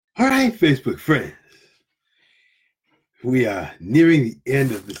Hi, Facebook friends. We are nearing the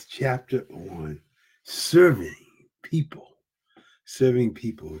end of this chapter on serving people. Serving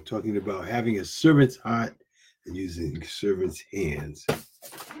people. We're talking about having a servant's heart and using servant's hands.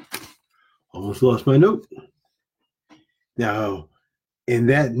 Almost lost my note. Now, in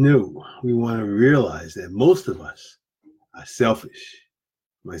that note, we want to realize that most of us are selfish,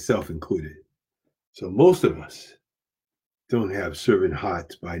 myself included. So most of us don't have servant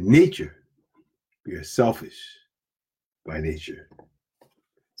hearts by nature. We are selfish by nature.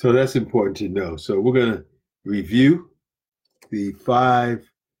 So that's important to know. So we're going to review the 5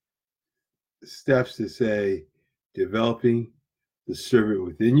 steps to say developing the servant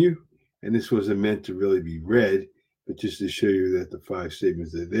within you. And this wasn't meant to really be read, but just to show you that the 5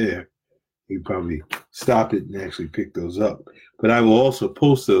 statements are there. You can probably stop it and actually pick those up. But I will also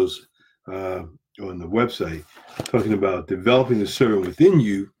post those on the website, talking about developing the servant within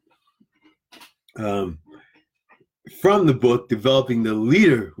you. From the book, Developing the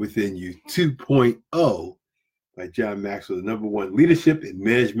Leader Within You 2.0 by John Maxwell, the #1 leadership and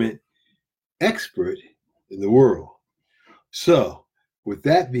management expert in the world. So, with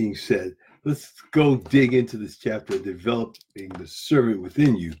that being said, let's go dig into this chapter, Developing the Servant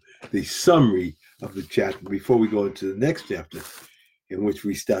Within You, the summary of the chapter, before we go into the next chapter, in which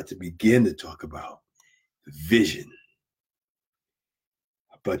we start to begin to talk about the vision.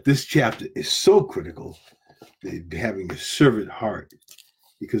 But this chapter is so critical, having a servant heart,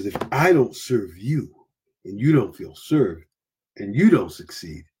 because if I don't serve you and you don't feel served and you don't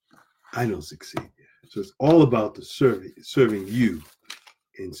succeed, I don't succeed. So it's all about the serving you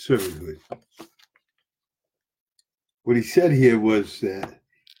in servanthood. What he said here was that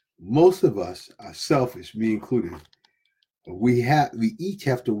most of us are selfish, me included. We each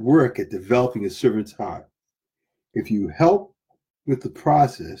have to work at developing a servant's heart. If you help with the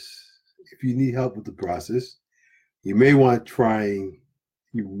process, if you need help with the process, you may want trying.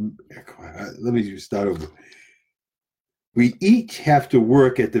 Let me just start over. We each have to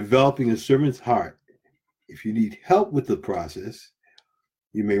work at developing a servant's heart. If you need help with the process,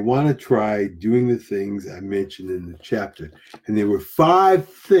 you may want to try doing the things I mentioned in the chapter. And there were 5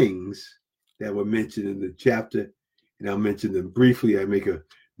 things that were mentioned in the chapter, and I'll mention them briefly. I make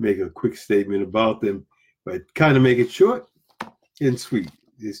a quick statement about them, but kind of make it short and sweet.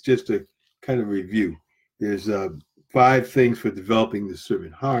 It's just a kind of review. There's 5 things for developing the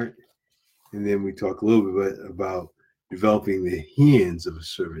servant heart, and then we talk a little bit about developing the hands of a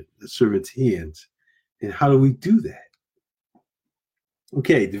servant, the servant's hands, and how do we do that?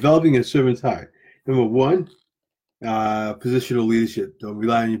 Okay, developing a servant's heart. Number 1, positional leadership. Don't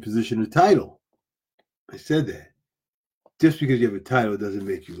rely on your position or title. I said that. Just because you have a title doesn't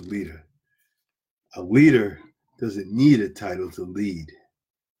make you a leader. A leader doesn't need a title to lead.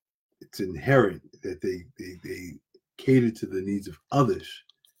 It's inherent that they cater to the needs of others.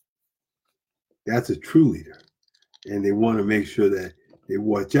 That's a true leader. And they want to make sure that they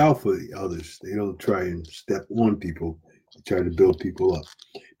watch out for the others. They don't try and step on people and try to build people up.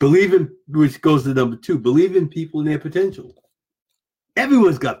 Which goes to number 2, believe in people and their potential.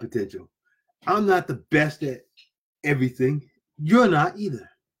 Everyone's got potential. I'm not the best at everything. You're not either.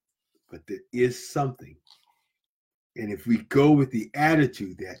 But there is something. And if we go with the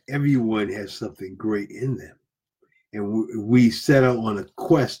attitude that everyone has something great in them, and we set out on a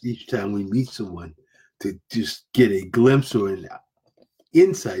quest each time we meet someone to just get a glimpse or an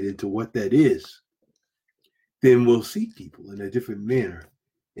insight into what that is, then we'll see people in a different manner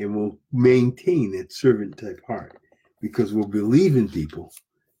and we'll maintain that servant type heart because we'll believe in people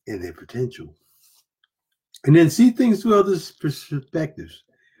and their potential. And then see things through others' perspectives.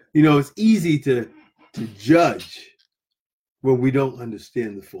 You know, it's easy to judge when we don't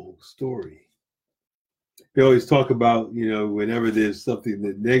understand the full story. They always talk about, whenever there's something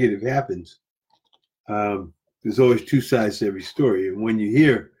that negative happens, there's always 2 sides to every story. And when you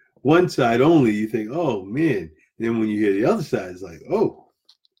hear one side only, you think, oh, man. And then when you hear the other side, it's like, oh.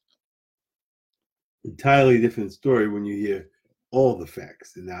 Entirely different story when you hear all the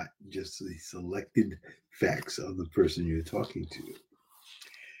facts and not just the selected facts of the person you're talking to.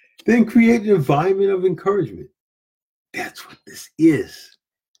 Then create an environment of encouragement. That's what this is.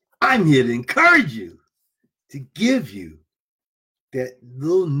 I'm here to encourage you, to give you that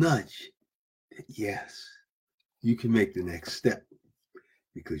little nudge that, yes, you can make the next step.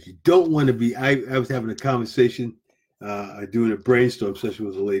 Because you don't want to be, I was having a conversation, doing a brainstorm session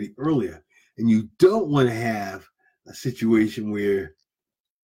with a lady earlier, and you don't want to have a situation where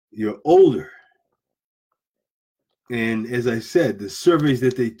you're older. And as I said, the surveys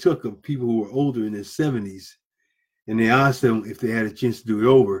that they took of people who were older in their 70s, and they asked them if they had a chance to do it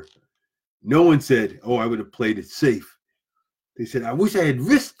over, No one said, oh, I would have played it safe. They said, I wish I had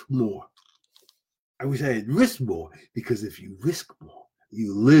risked more. I wish I had risked more, because if you risk more,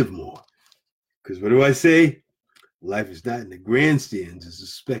 you live more. Because what do I say? Life is not in the grandstands, it's a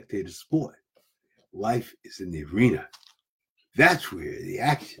spectator sport. Life is in the arena. That's where the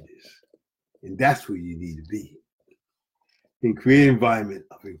action is. And that's where you need to be. And create an environment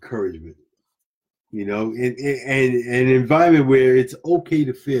of encouragement. You know, and an environment where it's okay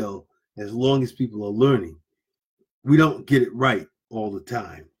to fail as long as people are learning. We don't get it right all the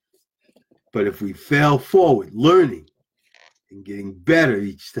time. But if we fail forward, learning and getting better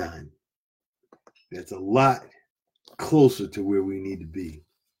each time, that's a lot closer to where we need to be.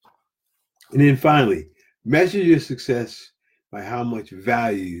 And then finally, measure your success by how much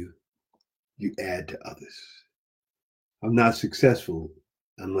value you add to others. I'm not successful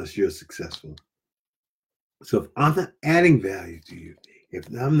unless you're successful. So if I'm not adding value to you, if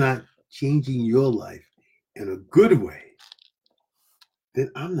I'm not changing your life in a good way,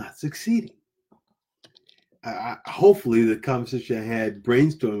 then I'm not succeeding. Hopefully the conversation I had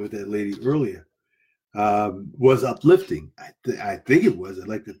brainstorming with that lady earlier was uplifting. I think it was. I'd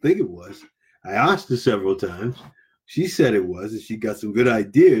like to think it was. I asked her several times. She said it was, and she got some good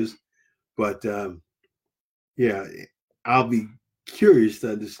ideas. But yeah, I'll be curious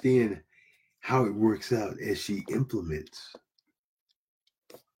to understand how it works out as she implements.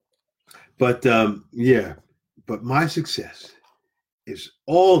 But yeah, but my success is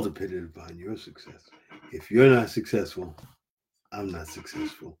all dependent upon your success. If you're not successful, I'm not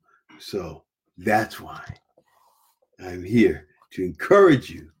successful. So that's why I'm here to encourage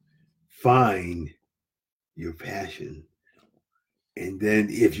you. Find your passion. And then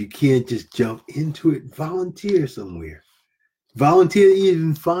if you can't just jump into it, volunteer somewhere. Volunteer to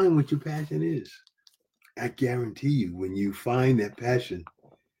even find what your passion is. I guarantee you, when you find that passion,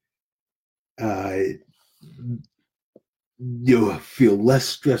 you'll feel less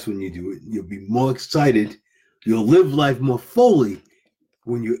stress when you do it. You'll be more excited. You'll live life more fully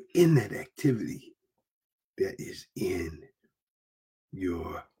when you're in that activity that is in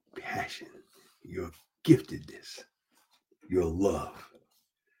your passion, your giftedness, your love.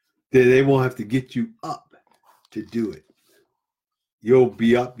 They won't have to get you up to do it. You'll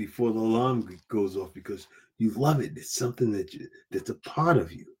be up before the alarm goes off because you love it. It's something that's a part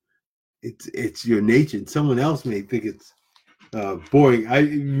of you. It's your nature. And someone else may think it's boring. I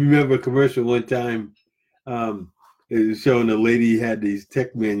remember a commercial one time. It was showing a lady had these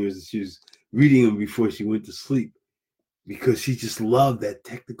tech manuals and she was reading them before she went to sleep because she just loved that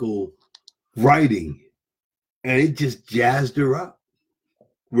technical writing, and it just jazzed her up.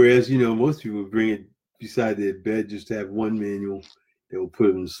 Whereas, you know, most people bring it beside their bed just to have one manual that will put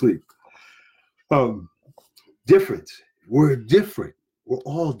them to sleep. Difference. We're different. We're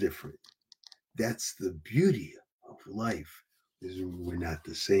all different. That's the beauty of life. Is we're not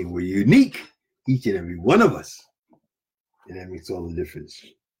the same. We're unique, each and every one of us. And that makes all the difference.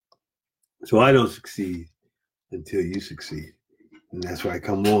 So I don't succeed until you succeed. And that's why I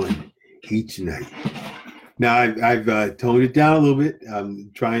come on each night. Now, I've toned it down a little bit.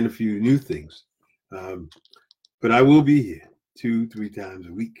 I'm trying a few new things. But I will be here 2-3 times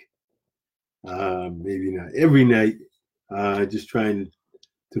a week. Maybe not every night. Just trying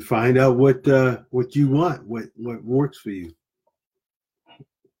to find out what you want, what works for you.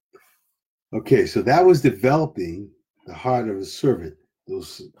 Okay, so that was developing the heart of a servant.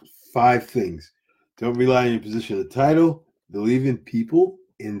 Those 5 things. Don't rely on your position or title. Believe in people,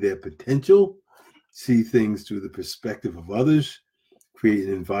 in their potential. See things through the perspective of others. Create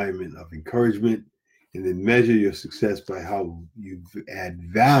an environment of encouragement. And then measure your success by how you add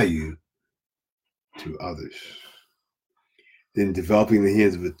value to others. Then developing the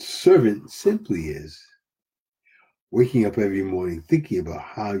hands of a servant simply is waking up every morning thinking about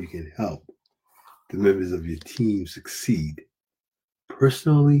how you can help the members of your team succeed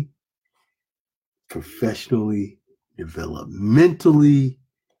personally, professionally, developmentally,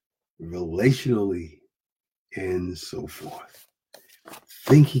 relationally, and so forth.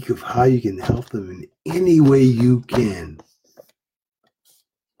 Thinking of how you can help them in any way you can.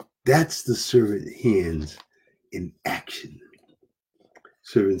 That's the servant hands in action.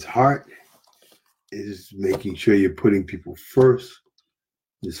 Servant's heart is making sure you're putting people first.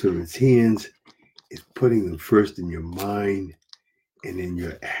 The servant's hands is putting them first in your mind and in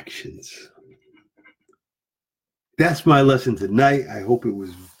your actions. That's my lesson tonight. I hope it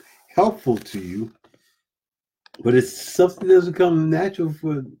was helpful to you. But it's something that doesn't come natural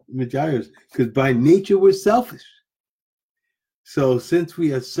for majorities because by nature we're selfish. So since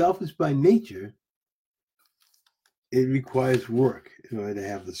we are selfish by nature, it requires work in order to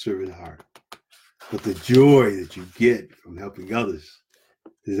have the servant heart. but the joy that you get from helping others,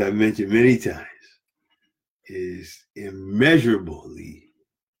 as I mentioned many times, is immeasurably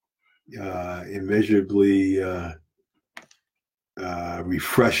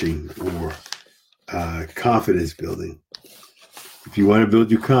refreshing or confidence building. If you want to build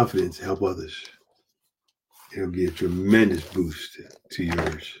your confidence, help others. It'll be a tremendous boost to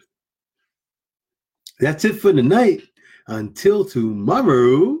yours. That's it for tonight. Until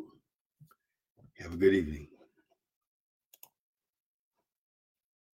tomorrow, have a good evening.